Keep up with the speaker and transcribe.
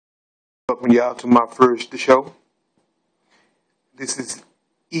welcome y'all to my first show. This is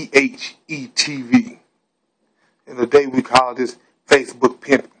EHETV. And today we call this Facebook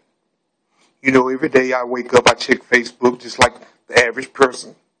pimping. You know, every day I wake up, I check Facebook just like the average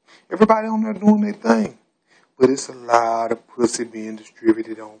person. Everybody on there doing their thing. But it's a lot of pussy being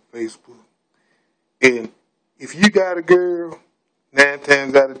distributed on Facebook. And if you got a girl, 9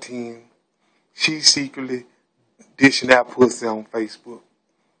 times out of 10, she's secretly dishing out pussy on Facebook.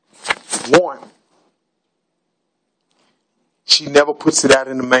 One, she never puts it out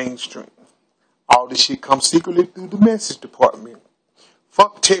in the mainstream. All this shit comes secretly through the message department.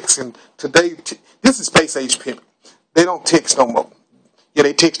 Fuck texting. Today, this is space age pimping. They don't text no more. Yeah,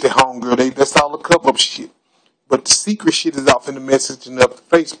 they text their homegirl. That's all the cover-up shit. But the secret shit is off in the messaging of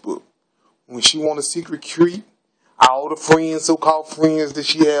Facebook. When she want a secret creep, all the friends, so-called friends that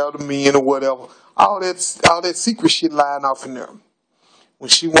she had, the men or whatever, all that secret shit lying off in there. When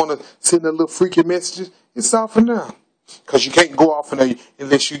she want to send a little freaky messages, it's off in there. Because you can't go off in there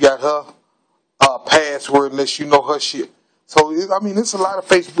unless you got her password, unless you know her shit. So, it's a lot of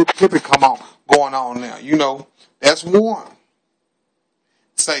Facebook pimping going on now. You know, that's one.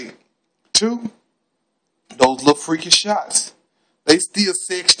 Say, two, those little freaky shots. They still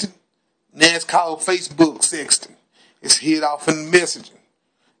sexting. Now it's called Facebook sexting. It's hid off in the messaging.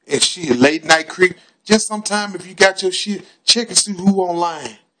 And shit, late night creep. Just sometime if you got your shit, check and see who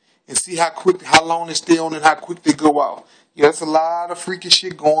online. And see how long they stay on and how quick they go out. Yeah, there's a lot of freaky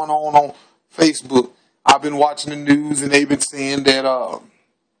shit going on Facebook. I've been watching the news and they've been saying that, how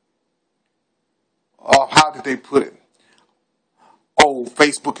did they put it? Oh,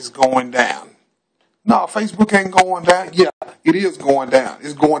 Facebook is going down. No, Facebook ain't going down. Yeah, it is going down.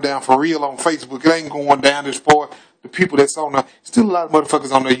 It's going down for real on Facebook. It ain't going down as far the people that's on there. Still a lot of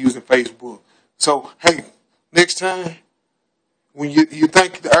motherfuckers on there using Facebook. So, hey, next time, when you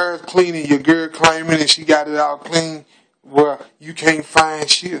think the air's clean and your girl claiming and she got it all clean, well, you can't find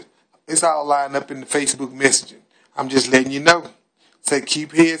shit. It's all lined up in the Facebook messaging. I'm just letting you know. Say,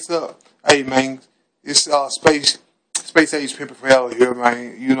 keep heads up. Hey, man, it's space age pimping forever here,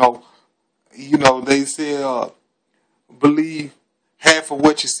 man. You know, they say, believe half of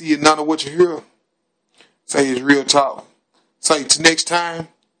what you see and none of what you hear. Say it's real talk. Say, till next time,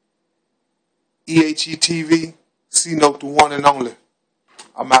 EHETV, C-Note the one and only.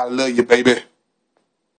 I'm out. Love you, baby.